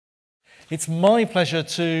It's my pleasure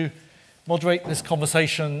to moderate this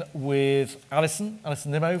conversation with Alison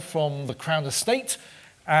Nimmo from the Crown Estate,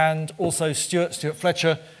 and also Stuart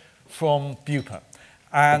Fletcher from Bupa.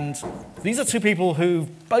 And these are two people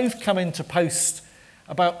who've both come into post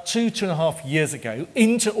about 2.5 years ago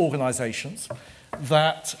into organisations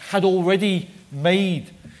that had already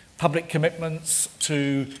made public commitments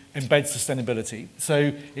to embed sustainability.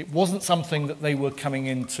 So it wasn't something that they were coming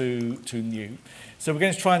into new. So we're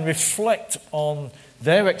going to try and reflect on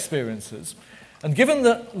their experiences. And given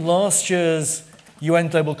that last year's UN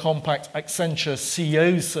Global Compact Accenture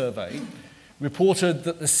CEO survey reported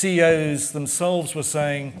that the CEOs themselves were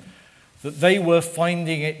saying that they were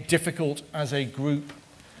finding it difficult as a group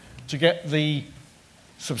to get the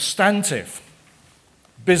substantive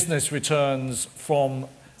business returns from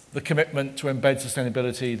the commitment to embed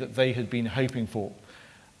sustainability that they had been hoping for,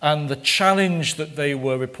 and the challenge that they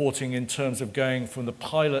were reporting in terms of going from the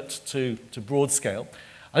pilot to broad scale.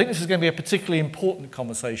 I think this is going to be a particularly important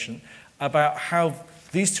conversation about how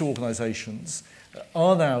these two organisations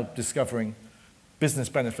are now discovering business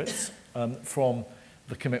benefits from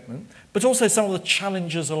the commitment, but also some of the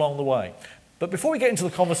challenges along the way. But before we get into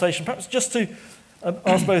the conversation, perhaps just to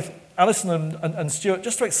ask both Alison and Stuart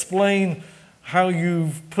just to explain how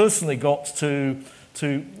you've personally got to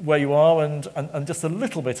where you are, and just a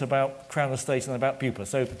little bit about Crown Estate and about Bupa.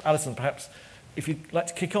 So, Alison, perhaps if you'd like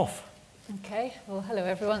to kick off. Okay, well, hello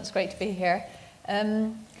everyone, it's great to be here.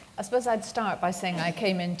 I suppose I'd start by saying I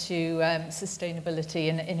came into sustainability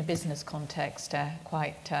in a business context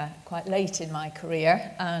quite late in my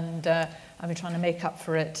career, and I've been trying to make up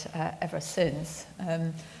for it ever since.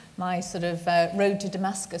 My sort of road to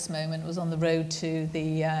Damascus moment was on the road to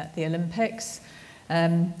the Olympics.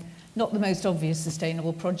 Not the most obvious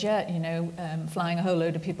sustainable project, you know, flying a whole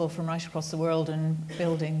load of people from right across the world and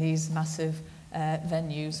building these massive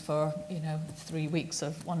venues for, you know, 3 weeks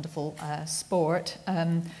of wonderful sport.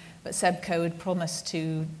 But Sebco had promised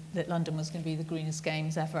that London was going to be the greenest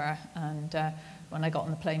games ever, and when I got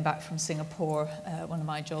on the plane back from Singapore, one of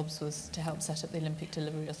my jobs was to help set up the Olympic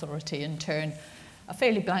Delivery Authority and turn a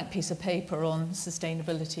fairly blank piece of paper on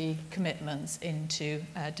sustainability commitments into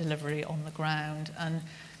delivery on the ground. And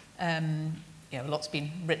you know, lots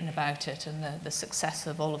been written about it, and the success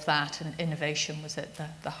of all of that, and innovation was at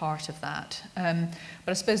the heart of that.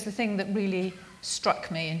 But I suppose the thing that really struck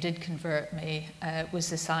me and did convert me was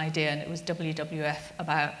this idea, and it was WWF,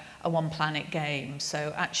 about a one planet game.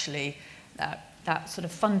 So actually that sort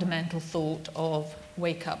of fundamental thought of,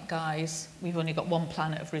 wake up guys, we've only got one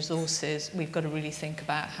planet of resources, we've got to really think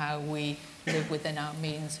about how we live within our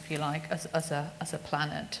means, if you like, as a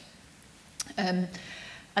planet.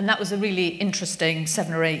 And that was a really interesting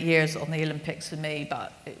 7 or 8 years on the Olympics for me,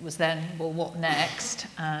 but it was then, well, what next?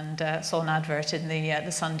 And saw an advert in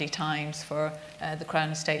the Sunday Times for the Crown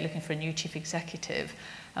Estate looking for a new chief executive.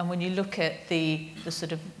 And when you look at the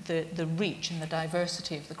sort of the reach and the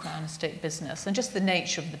diversity of the Crown Estate business, and just the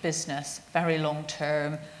nature of the business, very long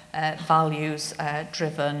term, values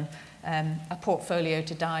driven, a portfolio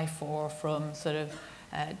to die for, from sort of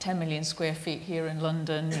 10 million square feet here in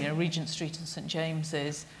London, you know, Regent Street and St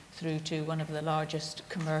James's, through to one of the largest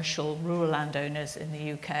commercial rural landowners in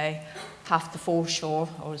the UK, half the foreshore,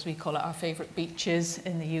 or as we call it, our favourite beaches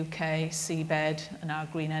in the UK, seabed, and our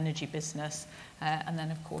green energy business, and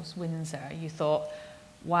then of course Windsor. You thought,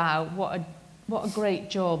 wow, what a great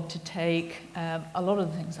job to take a lot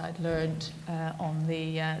of the things I'd learned on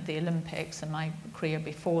the Olympics and my career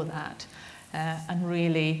before that, and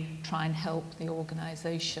really try and help the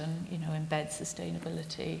organisation, you know, embed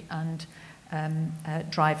sustainability and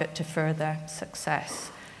drive it to further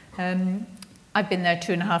success. I've been there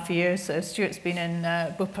 2.5 years, so Stuart's been in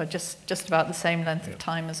Bupa just about the same length of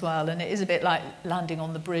time as well, and it is a bit like landing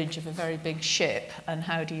on the bridge of a very big ship, and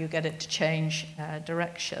how do you get it to change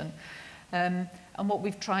direction? And what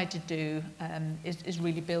we've tried to do is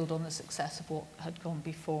really build on the success of what had gone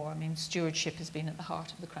before. I mean, stewardship has been at the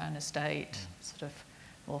heart of the Crown Estate, sort of,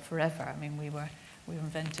 well, forever. I mean, we were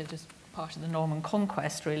invented as part of the Norman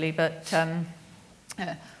Conquest, really, but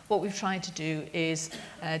what we've tried to do is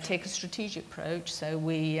take a strategic approach. So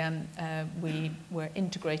we were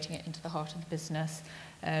integrating it into the heart of the business.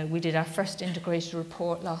 We did our first integrated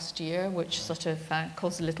report last year, which sort of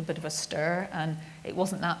caused a little bit of a stir, and it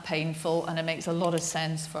wasn't that painful, and it makes a lot of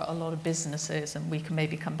sense for a lot of businesses, and we can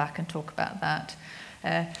maybe come back and talk about that.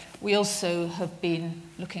 We also have been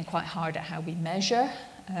looking quite hard at how we measure,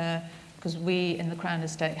 because we in the Crown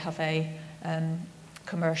Estate have a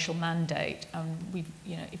commercial mandate, and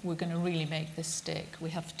you know, if we're going to really make this stick,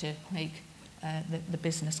 we have to make the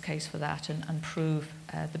business case for that and prove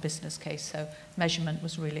the business case. So measurement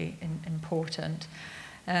was really important.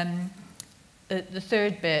 The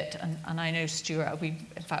third bit, and I know Stuart, in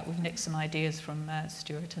fact we've nicked some ideas from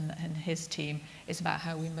Stuart and his team, is about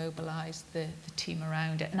how we mobilise the team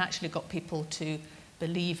around it and actually got people to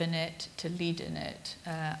believe in it, to lead in it,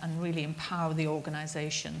 and really empower the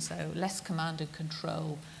organisation. So less command and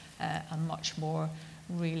control and much more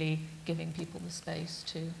really giving people the space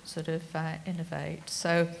to sort of innovate.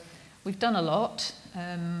 So we've done a lot.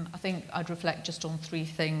 I think I'd reflect just on 3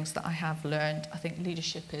 things that I have learned. I think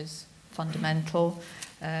leadership is fundamental.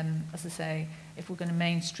 As I say, if we're going to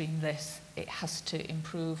mainstream this, it has to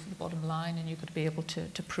improve the bottom line, and you've got to be able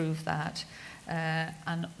to prove that.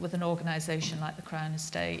 And with an organisation like the Crown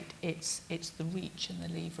Estate, it's the reach and the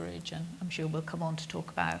leverage, and I'm sure we'll come on to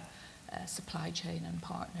talk about supply chain and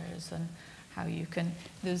partners and how you can.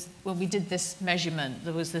 When we did this measurement,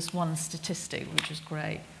 there was this one statistic which was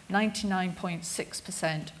great.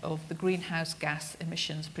 99.6% of the greenhouse gas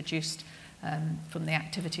emissions produced from the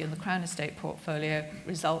activity in the Crown Estate portfolio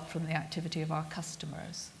result from the activity of our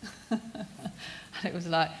customers. And it was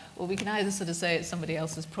like, well, we can either sort of say it's somebody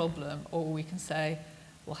else's problem, or we can say,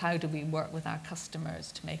 well, how do we work with our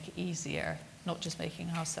customers to make it easier, not just making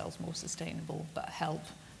ourselves more sustainable, but help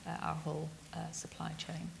our whole supply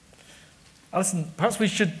chain. Alison, perhaps we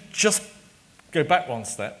should just go back one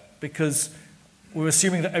step, because we're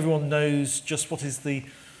assuming that everyone knows just what is the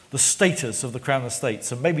status of the Crown Estate.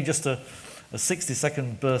 So maybe just a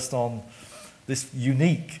 60-second burst on this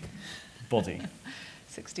unique body.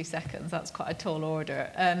 60 seconds, that's quite a tall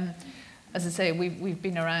order. As I say, we've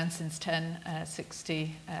been around since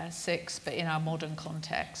 1066, but in our modern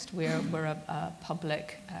context, we're a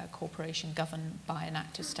public corporation governed by an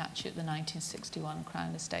Act of Statute, the 1961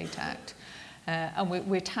 Crown Estate Act. And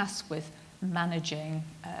we're tasked with managing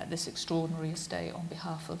this extraordinary estate on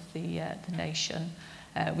behalf of the nation.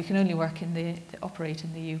 We can only operate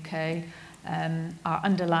in the UK. Our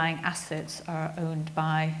underlying assets are owned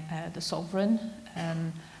by the sovereign,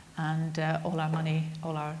 and all our money,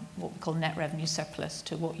 what we call net revenue surplus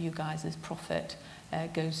to what you guys as profit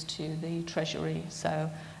goes to the Treasury. So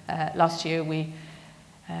last year we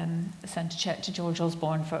sent a cheque to George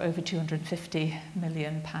Osborne for over £250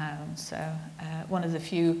 million. So one of the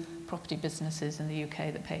few property businesses in the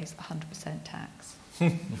UK that pays 100% tax.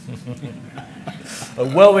 A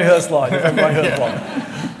well-rehearsed line, if everybody heard one.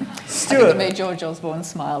 Stuart. I think it made George Osborne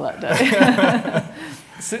smile that day.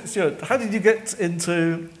 Stuart, how did you get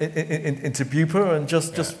into Bupa, and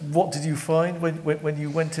just what did you find when you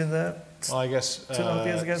went in there? Well, I guess 2.5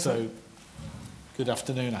 years ago. So, good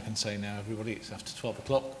afternoon, I can say now, everybody. It's after 12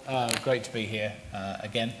 o'clock. Great to be here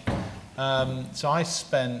again. So I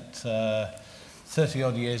spent 30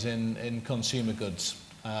 odd years in consumer goods.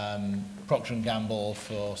 Procter & Gamble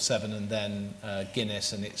for 7, and then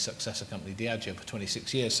Guinness and its successor company Diageo for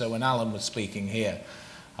 26 years. So when Alan was speaking here,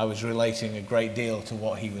 I was relating a great deal to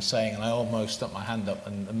what he was saying, and I almost stuck my hand up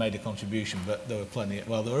and made a contribution, but there were there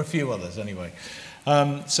were a few others anyway.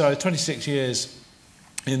 So 26 years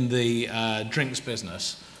in the drinks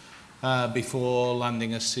business before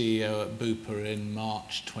landing as CEO at Bupa in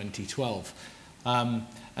March 2012.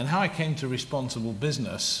 And how I came to responsible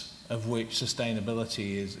business, of which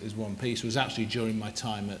sustainability is one piece, was actually during my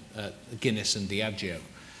time at Guinness and Diageo.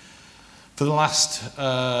 For the last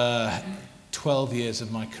 12 years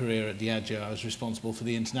of my career at Diageo, I was responsible for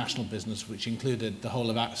the international business, which included the whole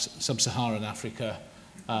of sub-Saharan Africa,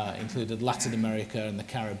 included Latin America and the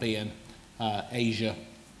Caribbean, Asia.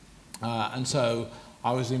 And so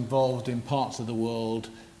I was involved in parts of the world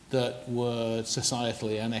that were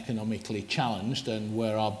societally and economically challenged, and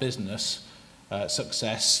where our business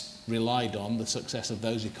success relied on the success of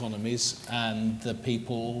those economies and the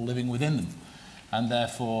people living within them. And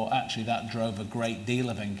therefore, actually, that drove a great deal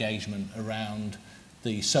of engagement around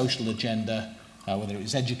the social agenda, whether it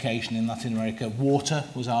was education in Latin America. Water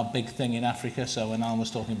was our big thing in Africa. So when Alan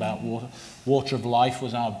was talking about water, Water of Life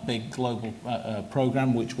was our big global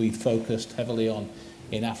program, which we focused heavily on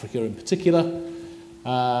in Africa in particular.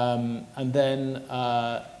 And then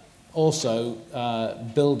also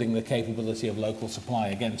building the capability of local supply,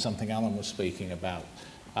 again, something Alan was speaking about.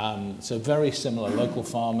 So very similar, local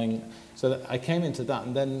farming. So that I came into that,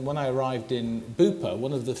 and then when I arrived in Bupa,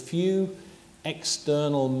 one of the few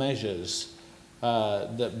external measures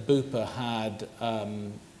that Bupa had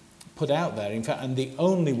put out there, in fact, and the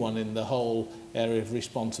only one in the whole area of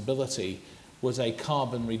responsibility, was a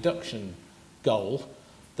carbon reduction goal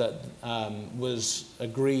that was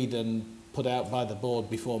agreed and put out by the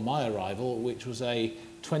board before my arrival, which was a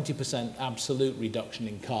 20% absolute reduction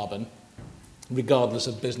in carbon regardless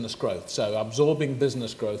of business growth. So absorbing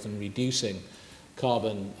business growth and reducing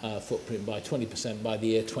carbon footprint by 20% by the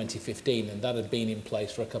year 2015, and that had been in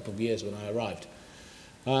place for a couple of years when I arrived.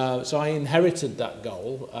 So I inherited that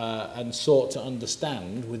goal and sought to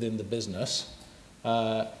understand within the business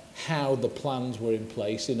how the plans were in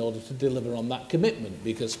place in order to deliver on that commitment,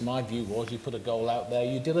 because my view was you put a goal out there,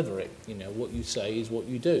 you deliver it. You know, what you say is what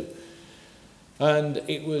you do. And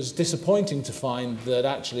it was disappointing to find that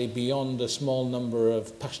actually beyond a small number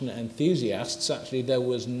of passionate enthusiasts, actually there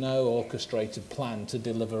was no orchestrated plan to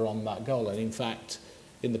deliver on that goal. And in fact,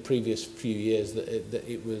 in the previous few years, that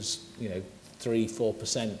it was,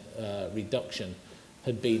 3-4% reduction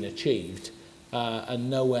had been achieved, and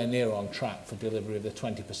nowhere near on track for delivery of the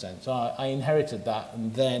 20%. So I inherited that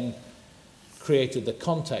and then created the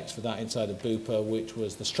context for that inside of Bupa, which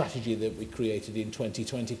was the strategy that we created in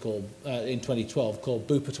 2012 called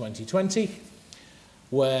Bupa 2020,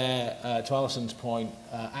 where, to Alison's point,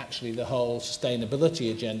 actually the whole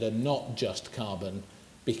sustainability agenda, not just carbon,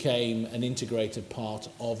 became an integrated part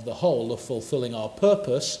of the whole of fulfilling our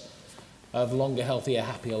purpose of longer, healthier,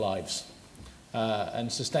 happier lives. And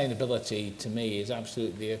sustainability, to me, is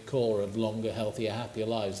absolutely a core of longer, healthier, happier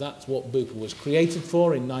lives. That's what Bupa was created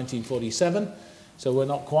for in 1947. So we're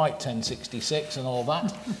not quite 1066 and all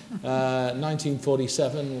that.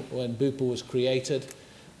 1947, when Bupa was created,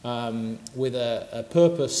 with a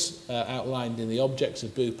purpose outlined in the objects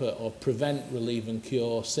of Bupa of prevent, relieve and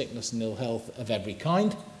cure sickness and ill health of every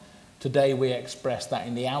kind. Today we express that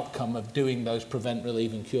in the outcome of doing those prevent,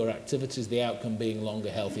 relieve and cure activities, the outcome being longer,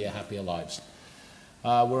 healthier, happier lives.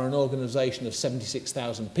 We're an organisation of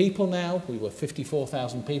 76,000 people now. We were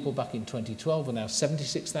 54,000 people back in 2012. We're now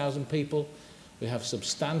 76,000 people. We have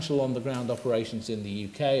substantial on-the-ground operations in the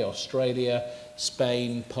UK, Australia,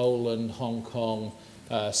 Spain, Poland, Hong Kong,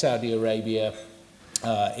 Saudi Arabia,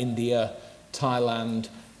 India, Thailand,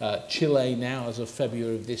 Chile now as of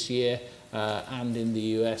February of this year, and in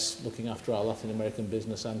the US, looking after our Latin American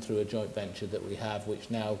business and through a joint venture that we have, which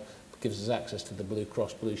now gives us access to the Blue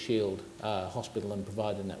Cross Blue Shield hospital and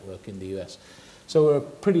provider network in the US. So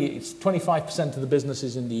it's 25% of the business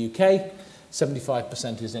is in the UK,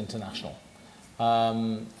 75% is international.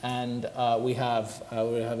 And we have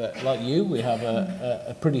like you, we have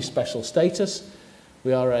a pretty special status.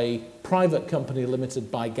 We are a private company limited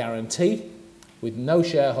by guarantee with no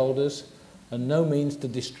shareholders and no means to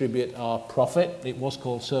distribute our profit. It was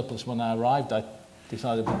called surplus when I arrived. I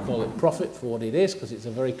decided to call it profit for what it is because it's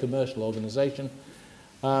a very commercial organisation.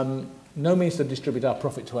 No means to distribute our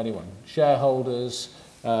profit to anyone. Shareholders,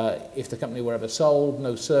 if the company were ever sold,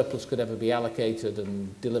 no surplus could ever be allocated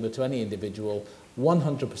and delivered to any individual.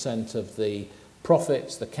 100% of the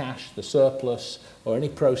profits, the cash, the surplus, or any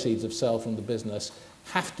proceeds of sale from the business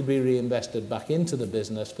have to be reinvested back into the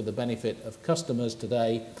business for the benefit of customers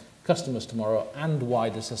today, customers tomorrow, and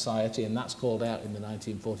wider society, and that's called out in the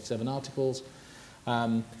 1947 articles.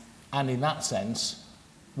 And in that sense,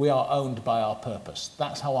 we are owned by our purpose.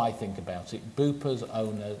 That's how I think about it. Bupa's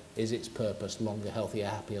owner is its purpose, longer, healthier,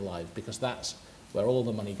 happier lives, because that's where all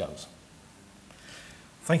the money goes.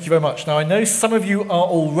 Thank you very much. Now, I know some of you are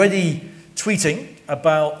already tweeting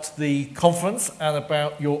about the conference and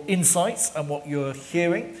about your insights and what you're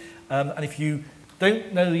hearing. And if you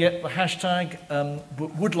don't know yet the hashtag,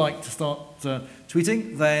 but would like to start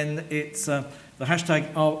tweeting, then it's the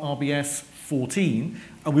hashtag RBS14.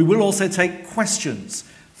 And we will also take questions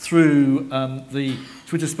through the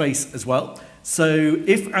Twitter space as well. So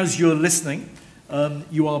if, as you're listening,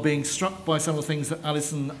 you are being struck by some of the things that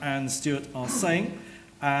Alison and Stuart are saying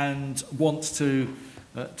and want to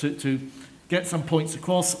get some points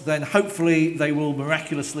across, then hopefully they will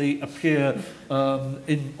miraculously appear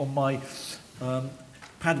on my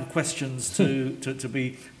pad of questions to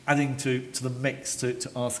be adding to the mix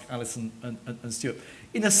to ask Alison and Stuart.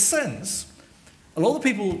 In a sense, a lot of the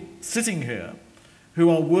people sitting here who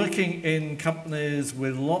are working in companies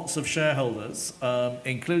with lots of shareholders,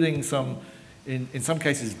 including some, in some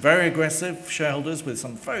cases, very aggressive shareholders with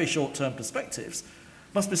some very short-term perspectives,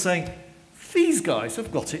 must be saying, these guys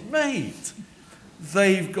have got it made.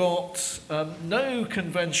 They've got no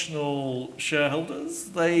conventional shareholders.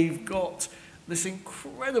 They've got this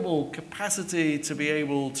incredible capacity to be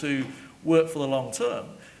able to work for the long term.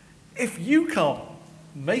 If you can't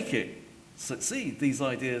make it succeed, these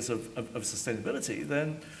ideas of sustainability,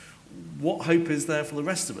 then what hope is there for the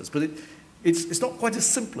rest of us? But it's not quite as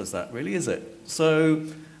simple as that, really, is it? So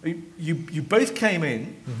you both came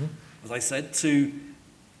in, as I said, to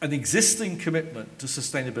an existing commitment to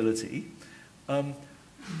sustainability.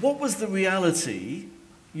 What was the reality?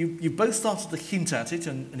 You both started to hint at it,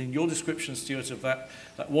 and in your description, Stuart, of that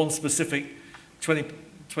one specific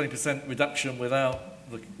 20% reduction without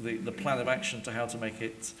the plan of action to how to make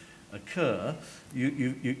it occur.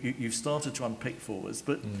 You've started to unpick for us,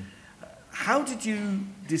 but how did you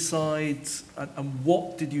decide and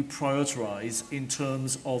what did you prioritise in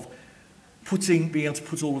terms of being able to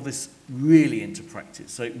put all of this really into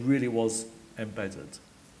practice, so it really was embedded?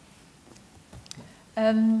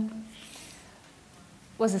 Well,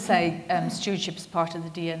 as I say, stewardship is part of the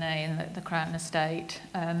DNA in the Crown Estate.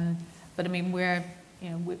 But I mean, we're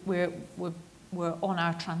on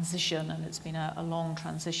our transition, and it's been a long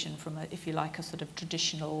transition from, if you like, a sort of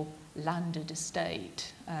traditional landed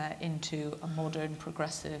estate into a modern,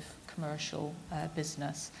 progressive commercial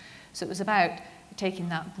business. So it was about taking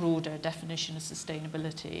that broader definition of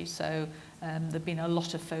sustainability. So there'd been a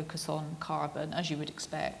lot of focus on carbon, as you would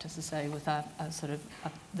expect, as I say, with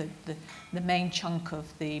the main chunk of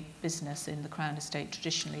the business in the Crown Estate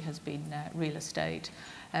traditionally has been real estate.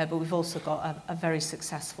 But we've also got a very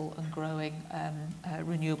successful and growing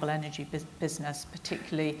renewable energy business,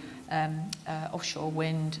 particularly offshore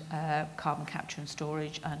wind, carbon capture and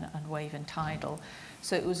storage, and wave and tidal.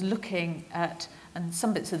 So it was looking at, and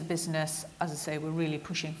some bits of the business, as I say, were really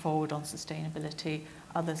pushing forward on sustainability,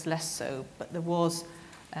 others less so. But there was,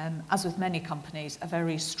 as with many companies, a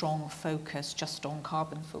very strong focus just on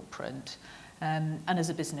carbon footprint. And as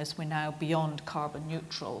a business, we're now beyond carbon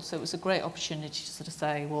neutral. So it was a great opportunity to sort of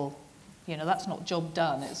say, well, you know, that's not job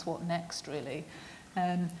done, it's what next, really.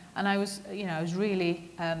 And I was really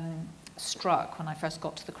struck when I first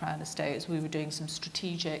got to the Crown Estate as we were doing some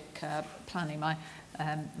strategic planning.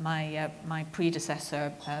 My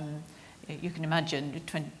predecessor, you can imagine,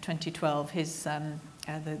 2012, his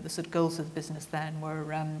the sort of goals of the business then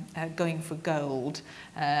were going for gold,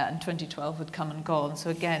 and 2012 had come and gone. So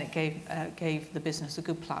again, it gave the business a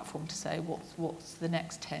good platform to say what's the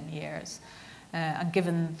next 10 years. And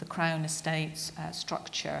given the Crown Estate's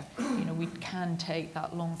structure, you know, we can take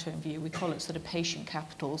that long-term view. We call it sort of patient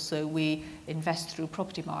capital. So we invest through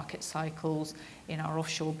property market cycles. In our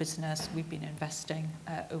offshore business, we've been investing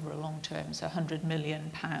over a long term, so £100 million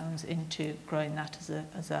into growing that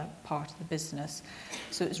as a part of the business.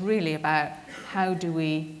 So it's really about how do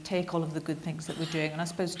we take all of the good things that we're doing and I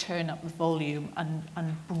suppose turn up the volume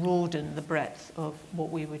and broaden the breadth of what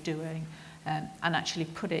we were doing. And actually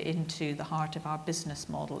put it into the heart of our business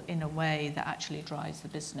model in a way that actually drives the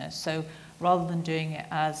business. So rather than doing it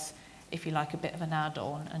as, if you like, a bit of an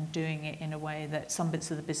add-on and doing it in a way that some bits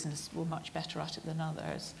of the business were much better at it than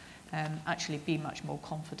others, actually be much more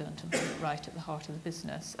confident and put it right at the heart of the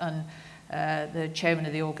business. And the chairman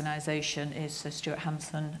of the organisation is Sir Stuart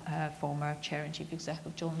Hampson, former chair and chief executive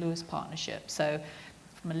of John Lewis Partnership. So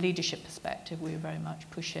from a leadership perspective, we were very much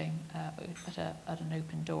pushing at an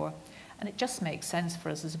open door. And it just makes sense for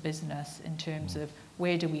us as a business in terms of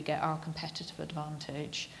where do we get our competitive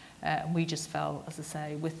advantage. And we just felt, as I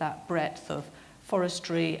say, with that breadth of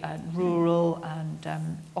forestry and rural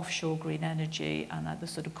and offshore green energy and at the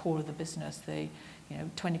sort of core of the business,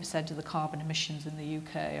 20% of the carbon emissions in the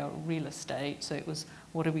UK are real estate. So it was,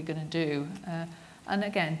 what are we going to do? And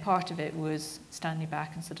again, part of it was standing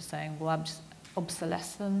back and sort of saying, well,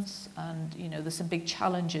 obsolescence, and there's some big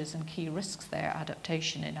challenges and key risks there,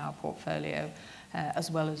 adaptation in our portfolio, as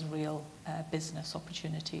well as real business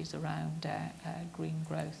opportunities around green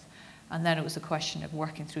growth. And then it was a question of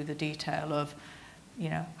working through the detail of,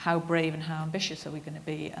 how brave and how ambitious are we going to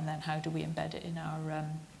be, and then how do we embed it in our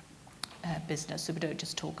business, so we don't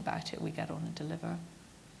just talk about it, we get on and deliver.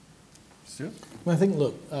 Stuart? Well, I think,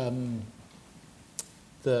 look,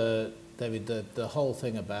 David, the whole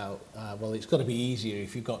thing about, well, it's got to be easier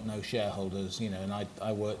if you've got no shareholders, and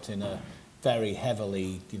I worked in a very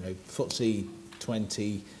heavily, FTSE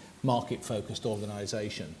 20 market-focused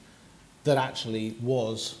organisation that actually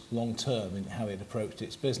was long-term in how it approached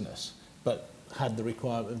its business, but had the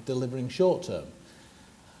requirement of delivering short-term.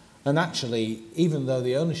 And actually, even though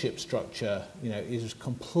the ownership structure, is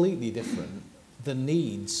completely different, the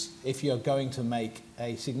needs, if you're going to make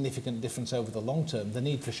a significant difference over the long term, the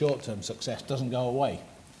need for short-term success doesn't go away.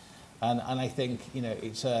 And I think,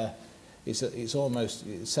 it's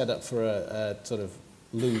almost set up for a sort of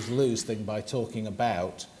lose-lose thing by talking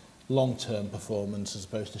about long-term performance as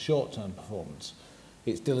opposed to short-term performance.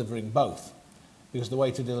 It's delivering both. Because the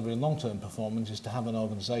way to delivering long-term performance is to have an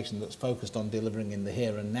organisation that's focused on delivering in the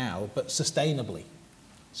here and now, but sustainably.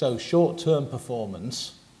 So short-term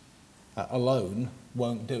performance alone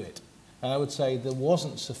won't do it. And I would say there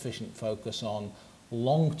wasn't sufficient focus on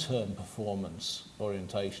long-term performance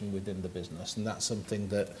orientation within the business, and that's something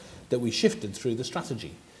that we shifted through the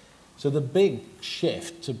strategy. So the big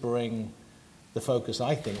shift to bring the focus,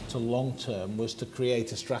 I think, to long term was to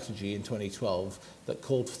create a strategy in 2012 that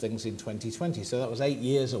called for things in 2020. So that was 8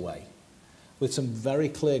 years away with some very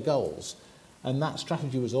clear goals. And that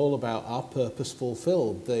strategy was all about our purpose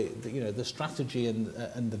fulfilled. The strategy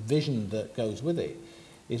and the vision that goes with it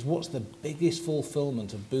is what's the biggest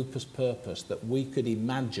fulfillment of Bupa's purpose that we could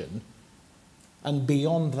imagine and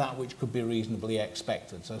beyond that which could be reasonably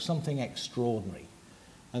expected. So something extraordinary.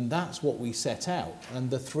 And that's what we set out. And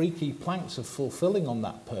the 3 key planks of fulfilling on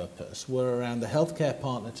that purpose were around the healthcare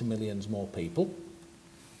partner to millions more people.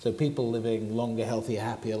 So people living longer, healthier,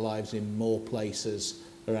 happier lives in more places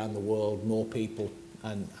around the world, more people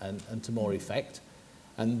and to more effect.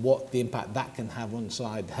 And what the impact that can have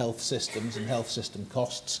inside health systems and health system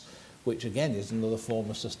costs, which again is another form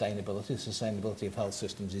of sustainability. Sustainability of health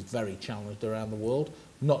systems is very challenged around the world,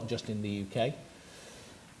 not just in the UK.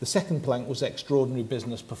 The second plank was extraordinary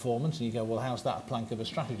business performance. And you go, well, how's that a plank of a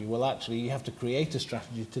strategy? Well, actually, you have to create a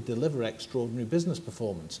strategy to deliver extraordinary business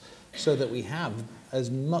performance so that we have as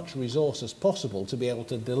much resource as possible to be able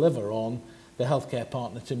to deliver on the healthcare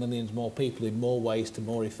partner to millions more people in more ways to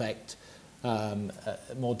more effect,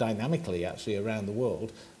 more dynamically, actually, around the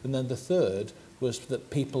world. And then the third was that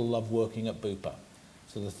people love working at Bupa.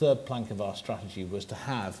 So the third plank of our strategy was to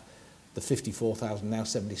have the 54,000, now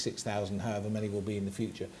 76,000, however many will be in the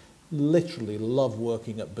future, literally love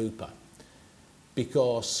working at Bupa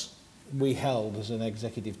because we held as an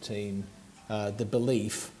executive team the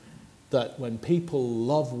belief that when people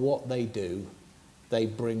love what they do, they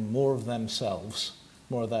bring more of themselves,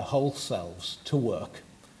 more of their whole selves to work.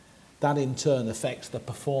 That in turn affects the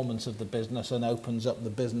performance of the business and opens up the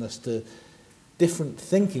business to different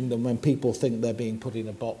thinking than when people think they're being put in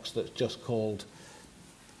a box that's just called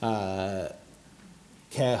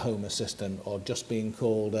care home assistant or just being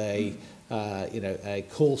called a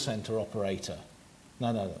call center operator.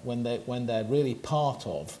 No. When they're really part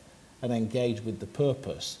of and engaged with the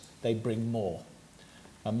purpose, they bring more,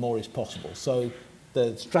 and more is possible. So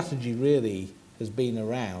the strategy really has been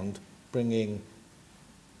around bringing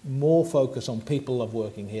more focus on people love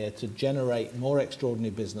working here to generate more extraordinary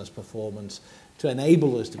business performance, to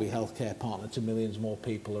enable us to be healthcare partner to millions more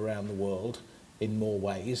people around the world in more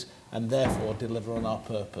ways, and therefore deliver on our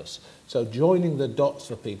purpose. So joining the dots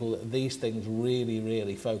for people that these things really,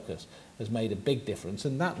 really focus has made a big difference.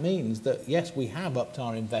 And that means that, yes, we have upped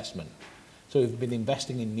our investment. So we've been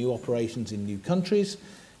investing in new operations in new countries,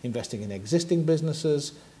 investing in existing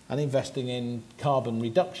businesses, and investing in carbon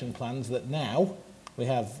reduction plans that now we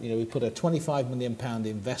have, we put a £25 million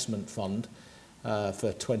investment fund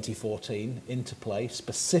for 2014 into play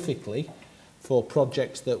specifically for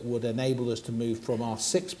projects that would enable us to move from our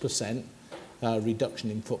 6%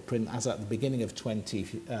 reduction in footprint as at the beginning of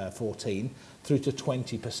 2014 through to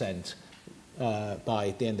 20%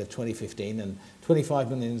 by the end of 2015. And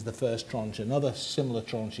 25 million is the first tranche, another similar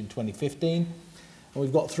tranche in 2015. And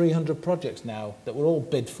we've got 300 projects now that we're all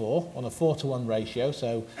bid for on a 4-to-1 ratio.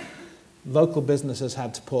 So local businesses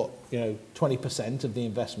had to put 20% of the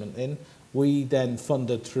investment in. We then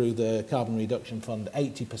funded through the Carbon Reduction Fund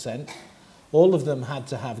 80%. All of them had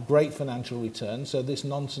to have great financial returns. So this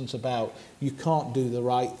nonsense about you can't do the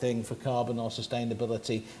right thing for carbon or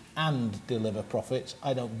sustainability and deliver profits,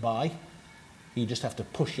 I don't buy. You just have to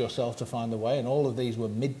push yourself to find a way. And all of these were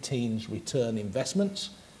mid-teens return investments.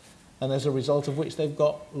 And as a result of which they've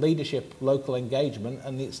got leadership, local engagement,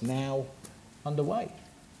 and it's now underway.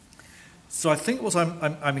 So I think what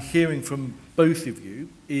I'm hearing from both of you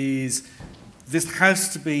is this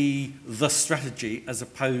has to be the strategy as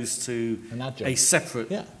opposed to a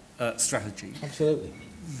separate strategy. Absolutely.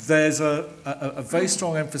 There's a very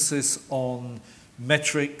strong emphasis on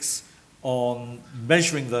metrics, on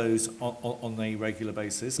measuring those on a regular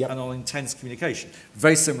basis, and on intense communication.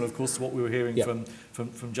 Very similar, of course, to what we were hearing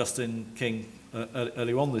from Justin King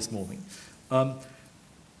earlier on this morning.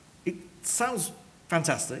 It sounds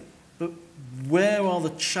fantastic. But where are the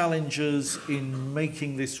challenges in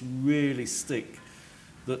making this really stick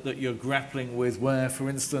that you're grappling with, where, for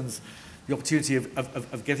instance, the opportunity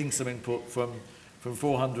of getting some input from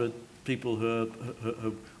 400 people who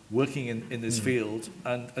are working in this field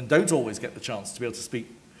and don't always get the chance to be able to speak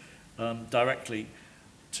directly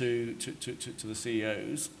to the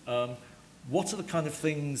CEOs. What are the kind of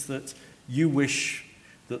things that you wish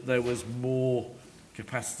that there was more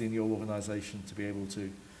capacity in your organisation to be able to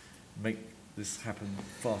make this happen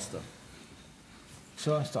faster?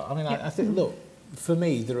 So I start. I mean, I think, look, for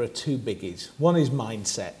me, there are two biggies. One is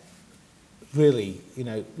mindset. Really,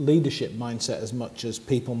 leadership mindset as much as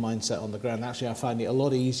people mindset on the ground. Actually, I find it a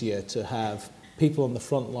lot easier to have people on the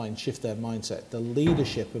front line shift their mindset. The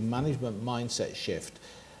leadership and management mindset shift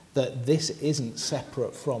that this isn't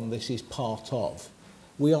separate from, this is part of,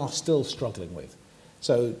 we are still struggling with.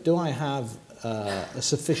 So do I have a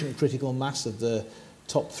sufficient critical mass of the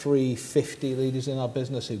top 350 leaders in our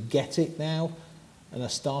business who get it now and are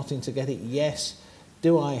starting to get it? Yes.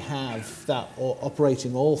 Do I have that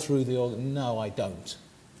operating all through the organ? No, I don't.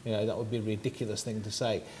 You know, that would be a ridiculous thing to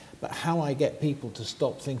say. But how I get people to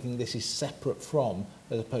stop thinking this is separate from,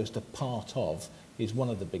 as opposed to part of, is one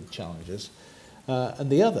of the big challenges. And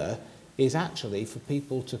the other is actually for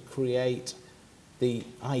people to create the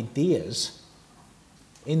ideas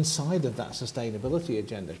inside of that sustainability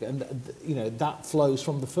agenda. And you know, that flows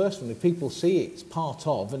from the first one. If people see it's part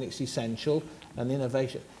of and it's essential and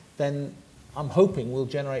innovation, then I'm hoping we'll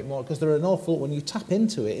generate more, because there are an awful, when you tap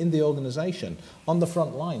into it in the organisation, on the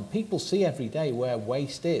front line, people see every day where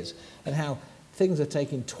waste is and how things are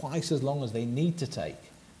taking twice as long as they need to take.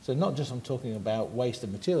 So not just I'm talking about waste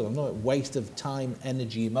of material, I'm talking about waste of time,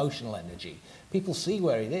 energy, emotional energy. People see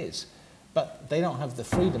where it is, but they don't have the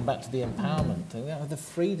freedom, back to the empowerment thing, they don't have the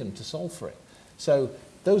freedom to solve for it. So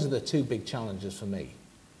those are the two big challenges for me.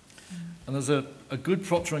 And there's a good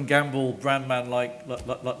Procter & Gamble brand man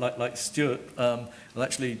like Stuart. And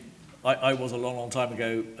actually, I was a long time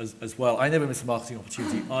ago as well. I never missed a marketing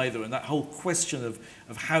opportunity either. And that whole question of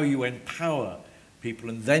how you empower people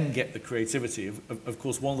and then get the creativity. Of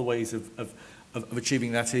course, one of the ways of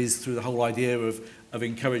achieving that is through the whole idea of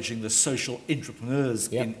encouraging the social entrepreneurs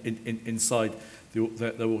inside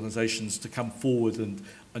their organisations to come forward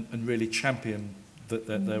and really champion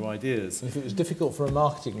their ideas. And if it was difficult for a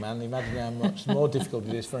marketing man, imagine how much more difficult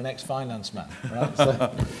it is for an ex-finance man, right? So.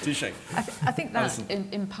 Touché. I think that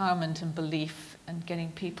empowerment and belief and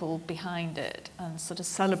getting people behind it and sort of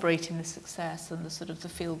celebrating the success and the sort of the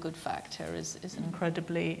feel-good factor is an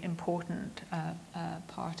incredibly important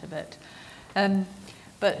part of it.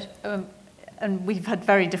 And we've had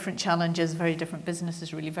very different challenges, very different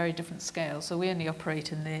businesses, really very different scales. So we only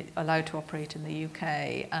allowed to operate in the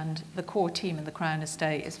UK, and the core team in the Crown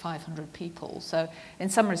Estate is 500 people. So in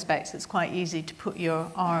some respects, it's quite easy to put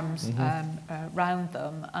your arms around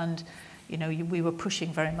them. And you know, we were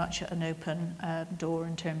pushing very much at an open door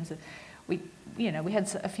in terms of we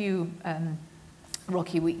had a few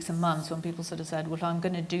rocky weeks and months when people sort of said, well, I'm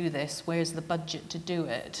going to do this, where's the budget to do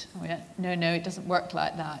it? And we went, no, it doesn't work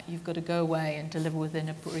like that. You've got to go away and deliver within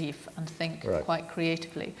a brief and think quite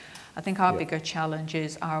creatively. I think our bigger challenge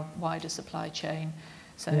is our wider supply chain.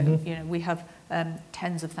 So, you know, we have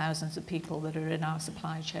tens of thousands of people that are in our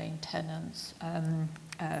supply chain, tenants,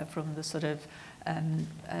 from the sort of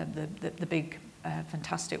the big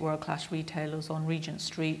fantastic world-class retailers on Regent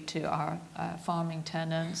Street to our farming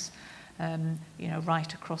tenants, you know,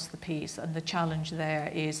 right across the piece. And the challenge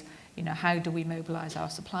there is, you know, how do we mobilise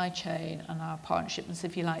our supply chain and our partnerships,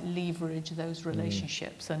 if you like, leverage those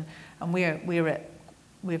relationships? And we're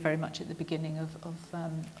very much at the beginning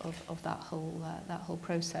of that whole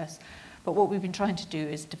process. But what we've been trying to do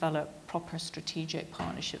is develop proper strategic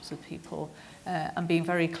partnerships with people and being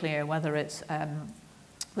very clear, whether it's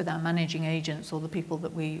with our managing agents or the people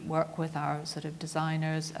that we work with, our sort of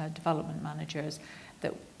designers, development managers,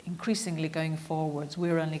 that increasingly going forwards,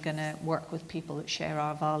 we're only going to work with people that share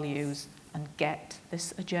our values and get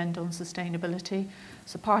this agenda on sustainability.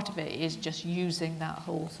 So part of it is just using that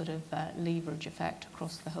whole sort of leverage effect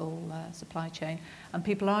across the whole supply chain. And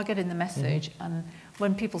people are getting the message, and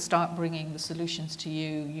when people start bringing the solutions to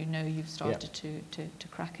you, you know you've started to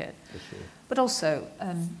crack it. For sure. But also,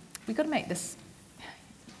 we've got to make this,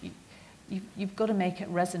 you've got to make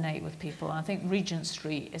it resonate with people. And I think Regent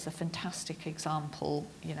Street is a fantastic example.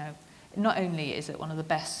 You know, not only is it one of the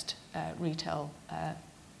best retail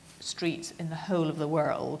streets in the whole of the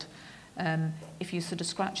world, if you sort of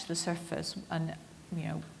scratch the surface, and you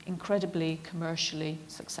know, incredibly commercially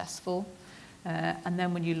successful. And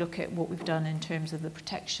then when you look at what we've done in terms of the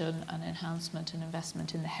protection and enhancement and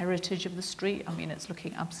investment in the heritage of the street, I mean, it's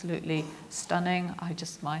looking absolutely stunning.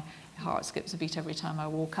 My heart skips a beat every time I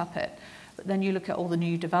walk up it. But then you look at all the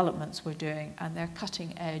new developments we're doing, and they're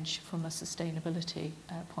cutting edge from a sustainability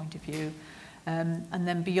point of view. And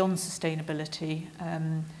then beyond sustainability,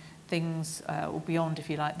 things, or beyond, if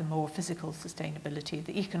you like, the more physical sustainability,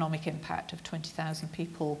 the economic impact of 20,000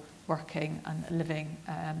 people working and living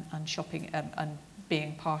and shopping and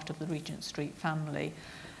being part of the Regent Street family.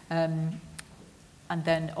 And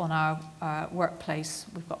then on our workplace,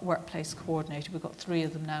 we've got workplace coordinator. We've got 3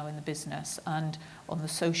 of them now in the business. And on the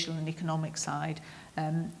social and economic side,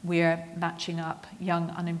 we're matching up young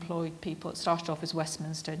unemployed people. It started off as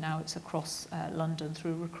Westminster, now it's across London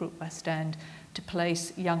through Recruit West End, to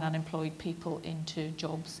place young unemployed people into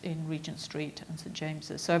jobs in Regent Street and St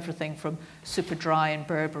James's. So everything from Superdry and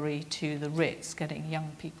Burberry to the Ritz, getting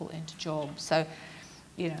young people into jobs. So,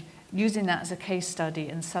 you know, using that as a case study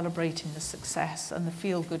and celebrating the success and the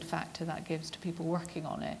feel-good factor that gives to people working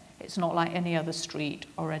on it. It's not like any other street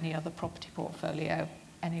or any other property portfolio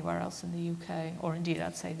anywhere else in the UK, or indeed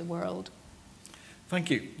I'd say the world. Thank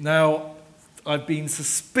you. Now, I've been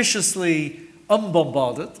suspiciously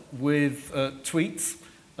unbombarded with tweets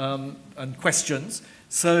and questions.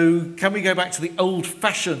 So can we go back to the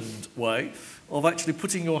old-fashioned way of actually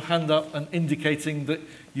putting your hand up and indicating that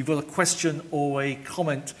you've got a question or a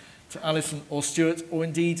comment to Alison or Stuart, or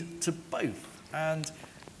indeed to both? And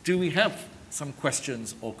do we have some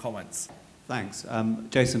questions or comments? Thanks.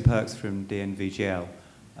 Jason Perks from DNVGL.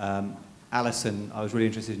 Alison, I was really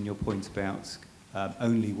interested in your point about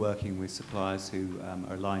only working with suppliers who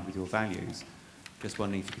are aligned with your values. Just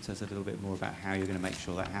wondering if you could tell us a little bit more about how you're going to make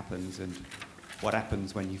sure that happens and what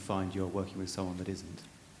happens when you find you're working with someone that isn't.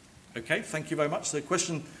 Okay, thank you very much. So a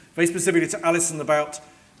question very specifically to Alison about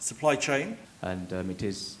supply chain. And it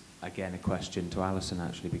is, again, a question to Alison,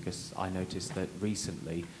 actually, because I noticed that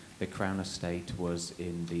recently the Crown Estate was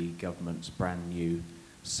in the government's brand new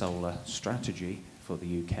solar strategy for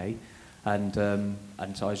the UK. And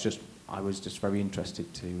so I was just very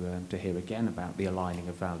interested to hear again about the aligning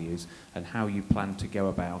of values and how you plan to go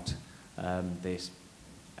about this,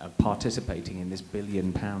 participating in this £1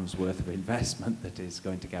 billion worth of investment that is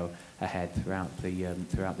going to go ahead throughout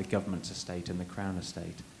the government's estate and the Crown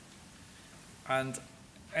Estate. And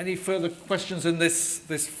any further questions in this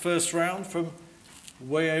first round from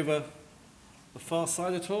way over the far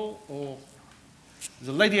side at all? Or there's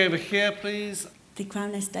a lady over here, please. The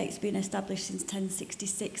Crown Estate's been established since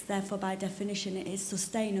 1066, therefore by definition it is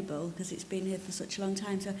sustainable because it's been here for such a long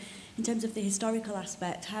time. So in terms of the historical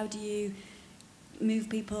aspect, how do you move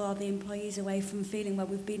people or the employees away from feeling, well,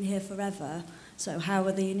 we've been here forever, so how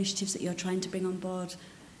are the initiatives that you're trying to bring on board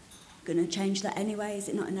going to change that anyway? Is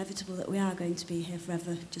it not inevitable that we are going to be here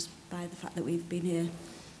forever just by the fact that we've been here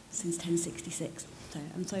since 1066? So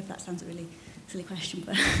I'm sorry if that sounds a really silly question,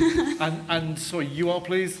 but... and sorry, you are,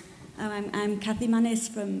 please? I'm Kathy Mannis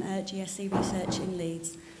from GSC Research in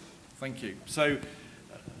Leeds. Thank you. So,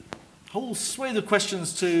 whole swathe of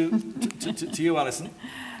questions to you, Alison.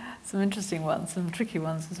 Some interesting ones, some tricky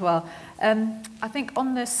ones as well. I think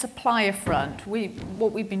on the supplier front,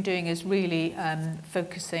 what we've been doing is really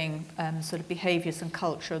focusing sort of behaviours and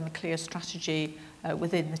culture and the clear strategy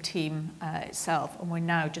within the team itself, and we're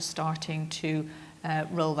now just starting to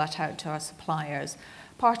roll that out to our suppliers.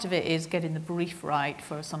 Part of it is getting the brief right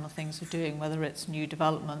for some of the things we're doing, whether it's new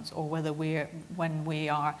developments or whether when we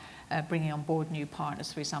are bringing on board new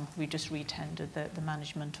partners. For example, we just re-tendered the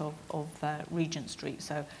management of Regent Street,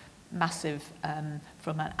 so massive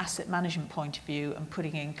from an asset management point of view, and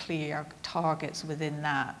putting in clear targets within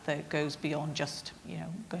that goes beyond just, you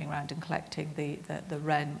know, going around and collecting the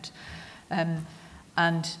rent.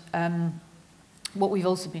 What we've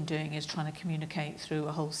also been doing is trying to communicate through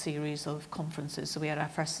a whole series of conferences. So we had our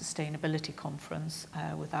first sustainability conference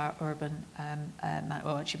with our urban,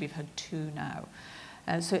 well, actually we've had 2 now.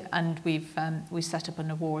 And we set up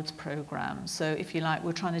an awards program. So if you like,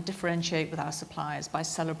 we're trying to differentiate with our suppliers by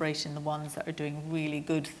celebrating the ones that are doing really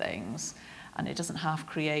good things. And it doesn't half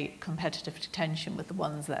create competitive tension with the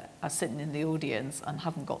ones that are sitting in the audience and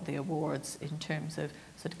haven't got the awards in terms of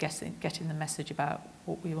sort of getting the message about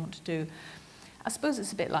what we want to do. I suppose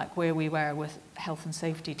it's a bit like where we were with health and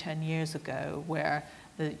safety 10 years ago, where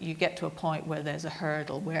you get to a point where there's a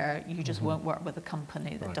hurdle where you just won't work with a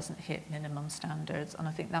company that doesn't hit minimum standards. And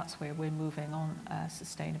I think that's where we're moving on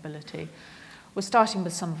sustainability. We're starting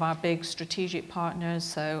with some of our big strategic partners.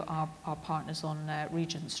 So our partners on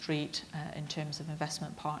Regent Street in terms of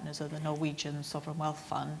investment partners are the Norwegian Sovereign Wealth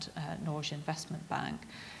Fund, Norwegian Investment Bank.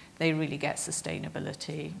 They really get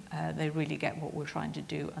sustainability, they really get what we're trying to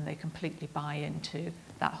do, and they completely buy into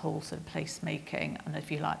that whole sort of placemaking, and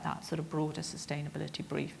if you like, that sort of broader sustainability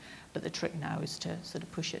brief. But the trick now is to sort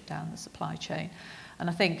of push it down the supply chain. And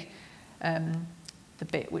I think the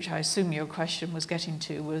bit which I assume your question was getting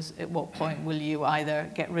to was, at what point will you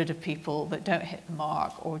either get rid of people that don't hit the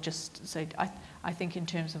mark, or just say, I think in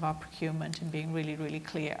terms of our procurement and being really, really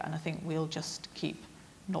clear, and I think we'll just keep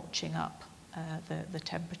notching up the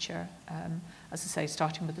temperature, as I say,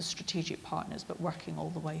 starting with the strategic partners, but working all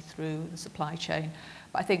the way through the supply chain.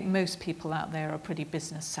 But I think most people out there are pretty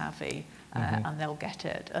business savvy, and they'll get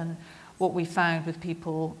it. And what we found with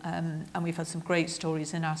people, and we've had some great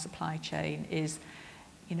stories in our supply chain, is,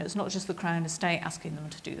 you know, it's not just the Crown Estate asking them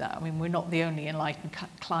to do that. I mean, we're not the only enlightened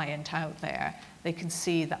client out there. They can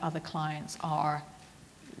see that other clients are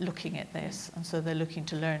looking at this, and so they're looking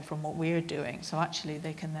to learn from what we're doing. So actually,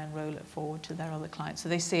 they can then roll it forward to their other clients. So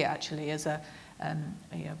they see it actually as a,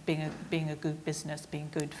 you know, being a good business, being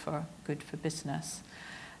good for business.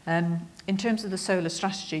 In terms of the solar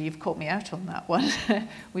strategy, you've caught me out on that one.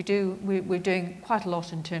 We're doing quite a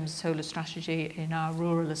lot in terms of solar strategy in our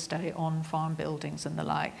rural estate on farm buildings and the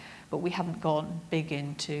like, but we haven't gone big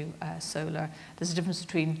into solar. There's a difference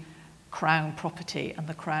between Crown property and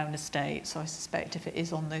the Crown estate, so I suspect if it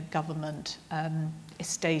is on the government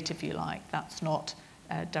estate, if you like, that's not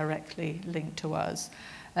directly linked to us.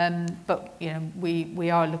 But you know, we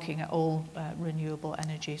are looking at all renewable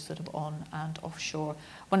energy sort of on and offshore.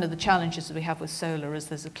 One of the challenges that we have with solar is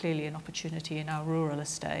there's clearly an opportunity in our rural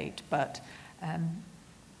estate, but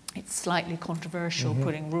it's slightly controversial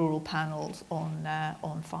putting rural panels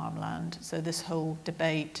on farmland. So this whole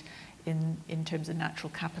debate in terms of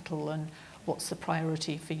natural capital and what's the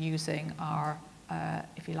priority for using our,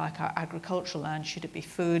 if you like, our agricultural land. Should it be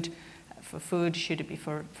food? For food, should it be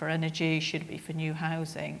for energy, should it be for new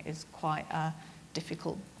housing, is quite a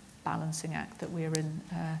difficult balancing act that we're in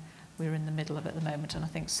the middle of at the moment, and I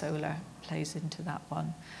think solar plays into that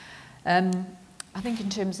one. I think in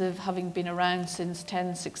terms of having been around since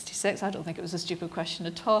 1066, I don't think it was a stupid question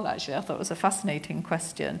at all, actually. I thought it was a fascinating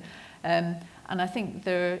question. And I think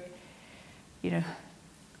you know,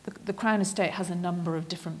 the Crown Estate has a number of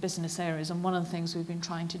different business areas, and one of the things we've been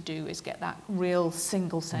trying to do is get that real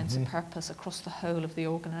single sense of purpose across the whole of the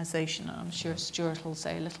organisation, and I'm sure Stuart will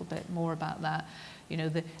say a little bit more about that. You know,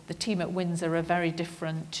 the team at Windsor are very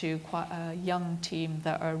different to quite a young team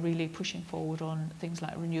that are really pushing forward on things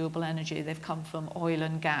like renewable energy. They've come from oil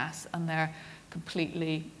and gas, and they're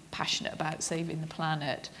completely passionate about saving the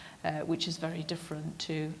planet, which is very different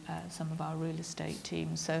to some of our real estate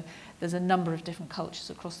teams. So there's a number of different cultures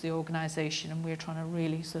across the organisation, and we're trying to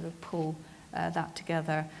really sort of pull that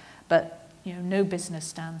together. But you know, no business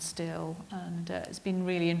stands still, and it's been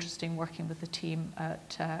really interesting working with the team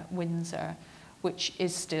at Windsor, which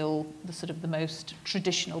is still the sort of the most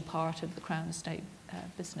traditional part of the Crown Estate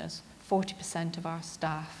business. 40% of our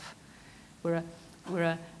staff, we're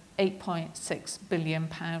a £8.6 billion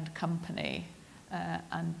company,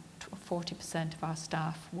 and 40% of our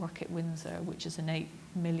staff work at Windsor, which is an £8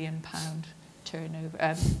 million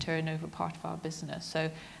turnover part of our business.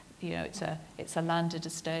 So, you know, it's a landed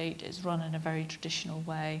estate. It's run in a very traditional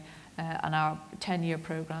way, and our 10-year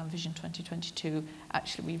programme, Vision 2022,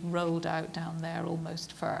 actually we've rolled out down there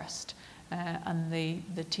almost first, and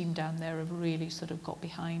the team down there have really sort of got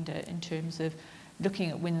behind it in terms of looking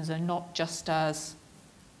at Windsor not just as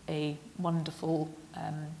a wonderful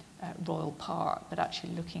royal park, but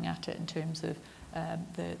actually looking at it in terms of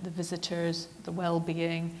the visitors, the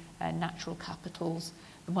well-being, natural capitals,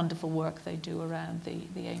 the wonderful work they do around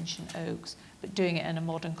the ancient oaks, but doing it in a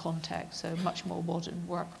modern context, so much more modern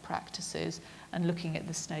work practices, and looking at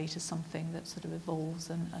the estate as something that sort of evolves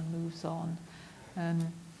and moves on.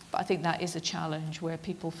 But I think that is a challenge where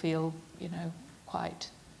people feel, you know, quite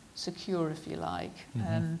secure, if you like.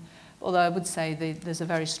 Although I would say there's a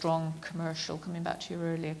very strong commercial, coming back to your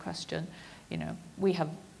earlier question, you know, we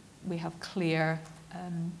have clear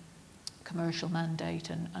commercial mandate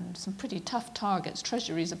and some pretty tough targets.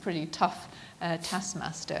 Treasury is a pretty tough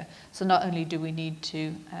taskmaster. So not only do we need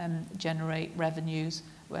to generate revenues,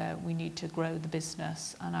 where we need to grow the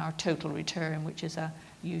business, and our total return, which is a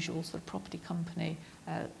usual sort of property company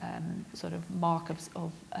sort of mark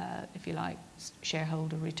of if you like,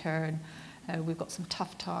 shareholder return. We've got some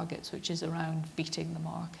tough targets, which is around beating the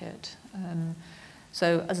market.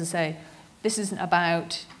 So, as I say, this isn't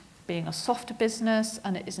about being a softer business,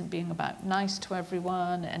 and it isn't being about nice to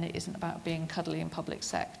everyone, and it isn't about being cuddly in public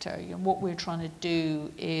sector. You know, what we're trying to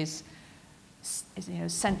do is you know,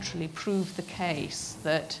 centrally prove the case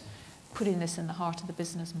that putting this in the heart of the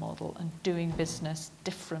business model and doing business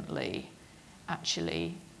differently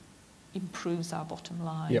actually improves our bottom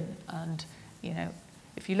line. Yep. And you know,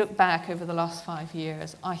 if you look back over the last 5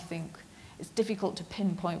 years, I think it's difficult to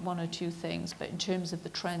pinpoint one or two things, but in terms of the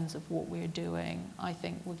trends of what we're doing, I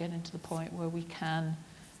think we're getting to the point where we can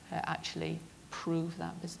actually prove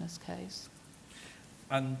that business case.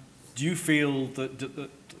 And do you feel that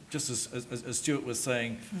just as Stuart was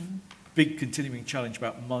saying, big continuing challenge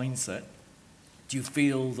about mindset, do you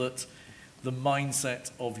feel that the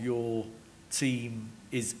mindset of your team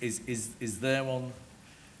is there on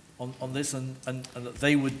this, and that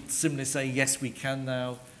they would similarly say, yes, we can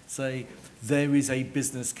now say there is a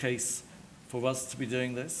business case for us to be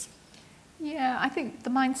doing this? Yeah, I think the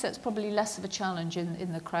mindset's probably less of a challenge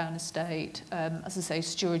in the Crown Estate. As I say,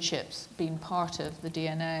 stewardship's been part of the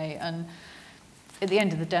DNA, and at the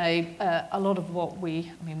end of the day, a lot of what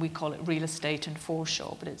we call it real estate and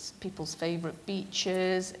foreshore, but it's people's favourite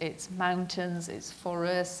beaches, it's mountains, it's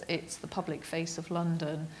forests, it's the public face of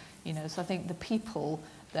London, you know. So I think the people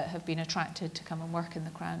that have been attracted to come and work in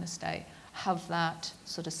the Crown Estate have that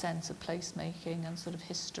sort of sense of placemaking and sort of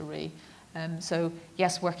history. So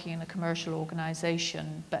yes, working in a commercial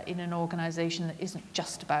organisation, but in an organisation that isn't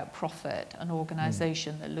just about profit, an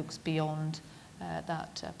organisation that looks beyond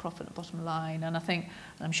that profit and bottom line. And I think,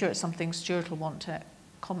 and I'm sure it's something Stuart will want to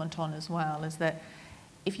comment on as well, is that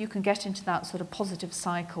if you can get into that sort of positive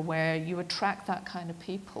cycle where you attract that kind of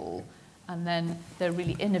people, and then they're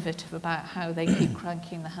really innovative about how they keep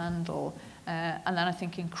cranking the handle, and then I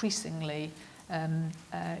think increasingly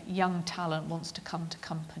young talent wants to come to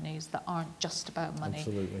companies that aren't just about money.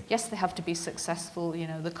 Absolutely. Yes, they have to be successful. You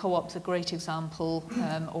know, the Co-op's a great example,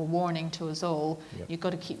 or warning to us all. Yep. You've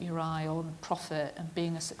got to keep your eye on profit and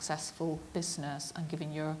being a successful business and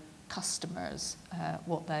giving your customers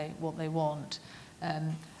what they want.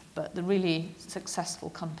 But the really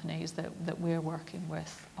successful companies that we're working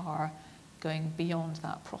with are going beyond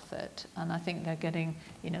that profit, and I think they're getting,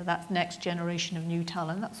 you know, that next generation of new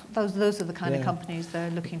talent. Those are the kind of companies they're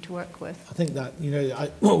looking to work with. I think that, you know,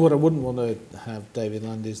 what I wouldn't want to have, David,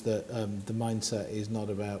 land is that the mindset is not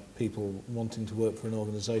about people wanting to work for an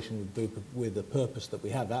organisation with Bupa with the purpose that we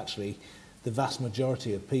have. Actually, the vast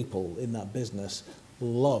majority of people in that business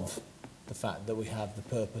love the fact that we have the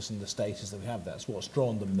purpose and the status that we have. That's what's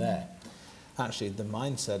drawn them there. Actually, the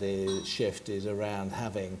mindset shift is around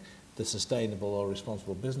having the sustainable or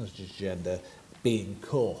responsible business agenda being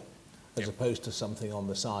core, as opposed to something on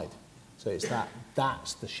the side. So it's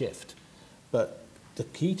that's the shift. But the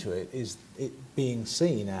key to it is it being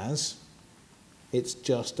seen as it's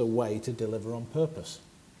just a way to deliver on purpose,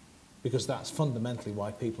 because that's fundamentally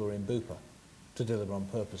why people are in Bupa, to deliver on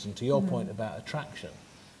purpose. And to your point about attraction,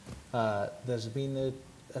 there's been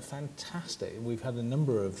a fantastic, we've had a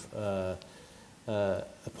number of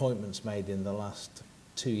appointments made in the last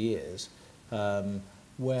 2 years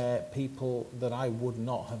where people that I would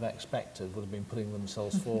not have expected would have been putting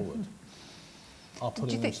themselves forward are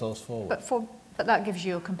putting themselves forward. But that gives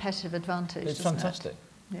you a competitive advantage. It's fantastic.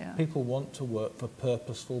 Yeah. People want to work for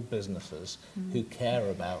purposeful businesses who care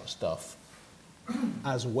about stuff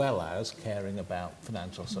as well as caring about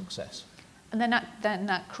financial success. And then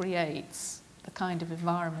that creates the kind of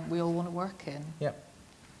environment we all want to work in. Yep.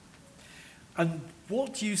 And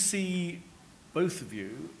what do you see, both of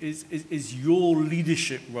you, is your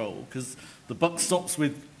leadership role? Because the buck stops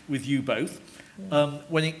with you both.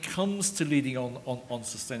 When it comes to leading on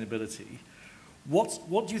sustainability,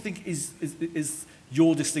 what do you think is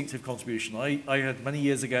your distinctive contribution? I had many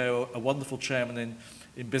years ago a wonderful chairman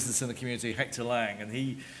in business in the community, Hector Lang, and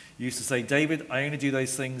he used to say, David, I only do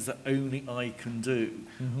those things that only I can do.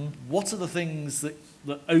 What are the things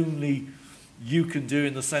that only you can do,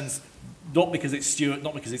 in the sense, not because it's Stuart,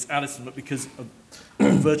 not because it's Alison, but because of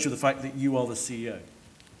virtue of the fact that you are the CEO?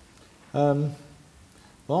 Well,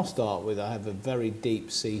 I'll start with, I have a very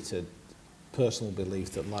deep-seated personal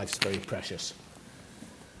belief that life's very precious.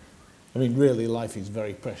 I mean, really, life is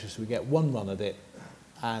very precious. We get one run at it,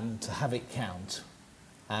 and to have it count.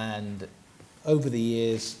 And over the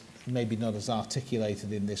years, maybe not as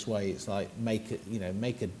articulated in this way, it's like make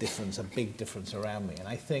a difference, a big difference around me. And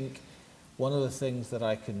I think one of the things that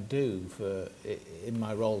I can do in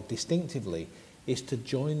my role distinctively is to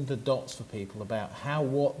join the dots for people about how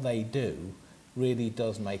what they do really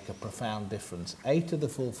does make a profound difference, A, to the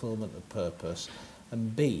fulfillment of purpose,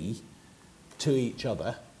 and B, to each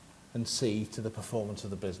other, and C, to the performance of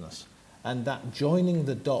the business. And that joining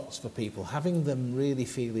the dots for people, having them really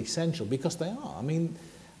feel essential, because they are. I mean,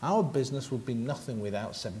 our business would be nothing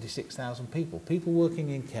without 76,000 people. People working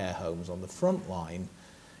in care homes on the front line,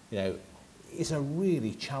 you know, it's a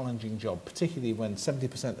really challenging job, particularly when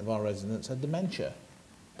 70% of our residents are dementia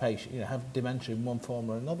patients, have dementia in one form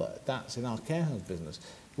or another. That's in our care homes business.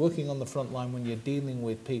 Working on the front line when you're dealing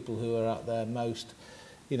with people who are at their most,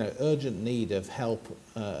 urgent need of help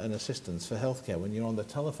and assistance for healthcare, when you're on the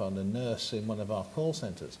telephone, a nurse in one of our call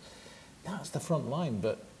centres, that's the front line.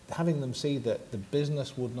 But having them see that the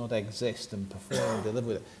business would not exist and perform and deliver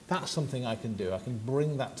with it, that's something I can do. I can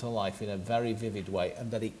bring that to life in a very vivid way,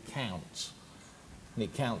 and that it counts. And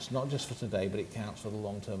it counts not just for today, but it counts for the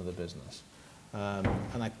long term of the business.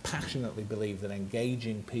 And I passionately believe that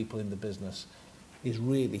engaging people in the business is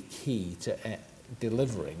really key to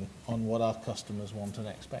delivering on what our customers want and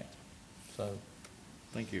expect. So,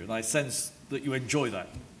 thank you. And I sense that you enjoy that.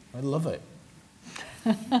 I love it.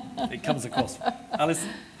 It comes across. Alison?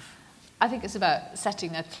 I think it's about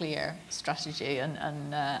setting a clear strategy,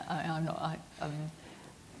 and I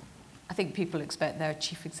think people expect their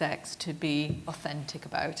chief execs to be authentic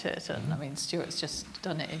about it, and I mean Stuart's just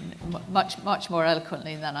done it in much more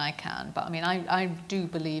eloquently than I can. But I mean I do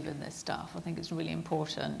believe in this stuff. I think it's really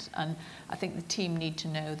important, and I think the team need to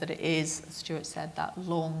know that it is, as Stuart said, that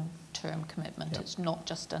long-term commitment. Yep. It's not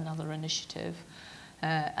just another initiative.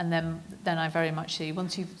 And then I very much see,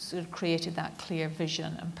 once you've sort of created that clear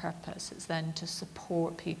vision and purpose, it's then to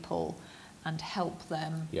support people and help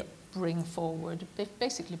them bring forward,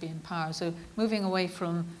 basically be empowered. So moving away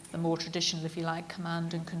from the more traditional, if you like,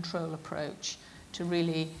 command and control approach to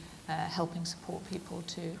really helping support people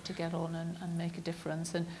to get on and make a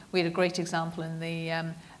difference. And we had a great example in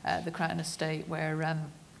the Crown Estate where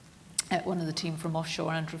one of the team from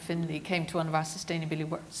offshore, Andrew Finley, came to one of our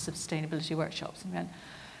sustainability workshops and went,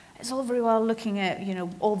 it's all very well looking at, you know,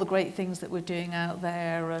 all the great things that we're doing out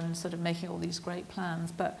there and sort of making all these great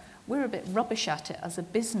plans, but we're a bit rubbish at it as a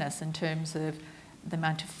business in terms of the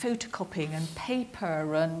amount of photocopying and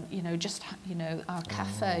paper and, you know, just, you know, our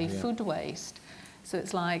cafe food waste. So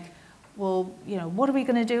it's like, well, you know, what are we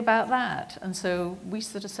going to do about that? And so we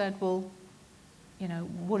sort of said, well, you know,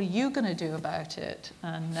 what are you going to do about it?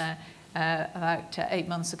 And about 8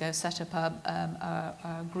 months ago, set up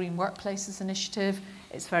a Green Workplaces initiative.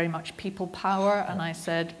 It's very much people power. And I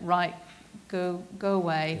said, right, go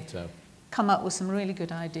away, come up with some really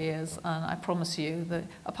good ideas. And I promise you that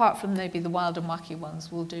apart from maybe the wild and wacky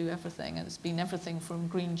ones, we'll do everything. And it's been everything from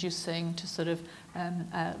green juicing to sort of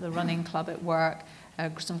the running club at work.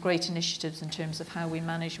 Some great initiatives in terms of how we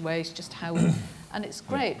manage waste, just how we, and it's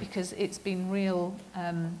great because it's been real,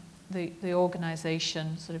 the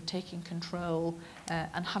organisation sort of taking control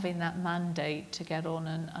and having that mandate to get on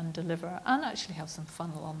and deliver and actually have some fun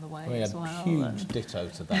along the way as well. Huge ditto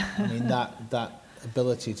to that. I mean, that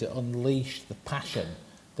ability to unleash the passion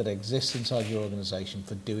that exists inside your organisation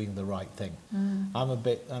for doing the right thing. I've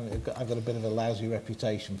got a bit of a lousy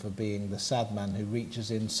reputation for being the sad man who reaches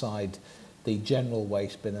inside the general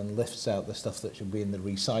waste bin and lifts out the stuff that should be in the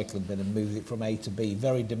recycling bin and moves it from A to B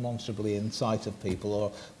very demonstrably in sight of people,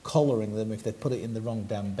 or collaring them if they put it in the wrong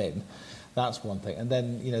damn bin. That's one thing. And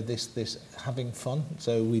then, you know, this having fun.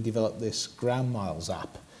 So we developed this Ground Miles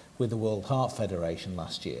app with the World Heart Federation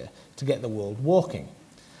last year to get the world walking.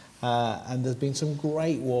 And there's been some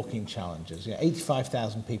great walking challenges. You know,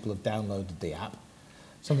 85,000 people have downloaded the app.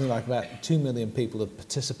 Something like about 2 million people have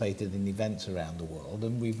participated in events around the world,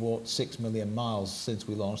 and we've walked 6 million miles since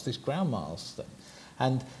we launched this Ground Miles thing.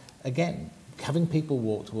 And again, having people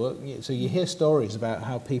walk to work, so you hear stories about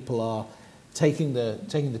how people are taking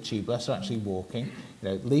the tube bus, or actually walking, you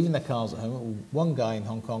know, leaving their cars at home. One guy in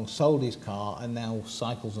Hong Kong sold his car and now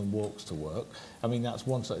cycles and walks to work. I mean, that's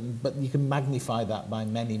one side, but you can magnify that by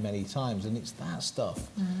many, many times, and it's that stuff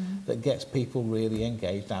that gets people really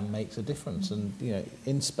engaged and makes a difference, and, you know,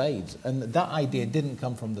 in spades. And that idea didn't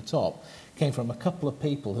come from the top. It came from a couple of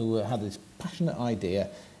people who had this passionate idea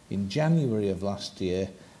in January of last year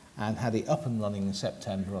and had it up and running in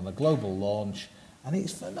September on a global launch, and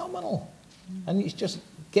it's phenomenal. And it's just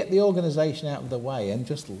get the organisation out of the way and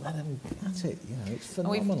just let them at it. You know, it's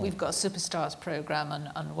phenomenal. We've got a Superstars programme,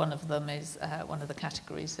 and one of them is, one of the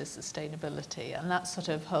categories is sustainability. And that sort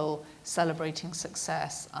of whole celebrating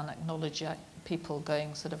success and acknowledging people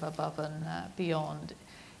going sort of above and beyond.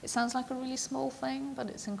 It sounds like a really small thing, but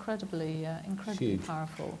it's incredibly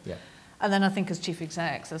powerful. Yeah. And then I think as chief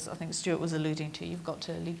execs, as I think Stuart was alluding to, you've got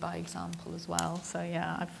to lead by example as well. So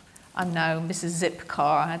yeah, I'm now Mrs. Zip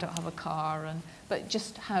Car. I don't have a car, but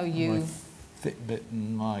just how you... My Fitbit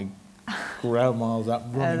and my Ground Miles app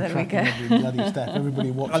running, tracking every bloody step,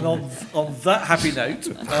 everybody watching. And on that happy note,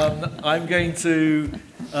 I'm going to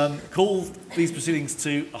call these proceedings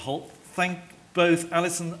to a halt. Thank both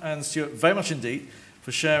Alison and Stuart very much indeed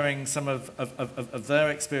for sharing some of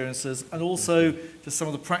their experiences, and also just some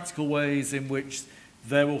of the practical ways in which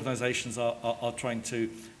their organisations are trying to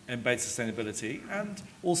embed sustainability, and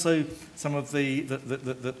also some of the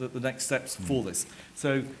next steps for this.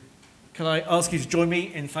 So can I ask you to join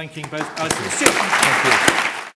me in thanking both Alison and Stuart? Thank you.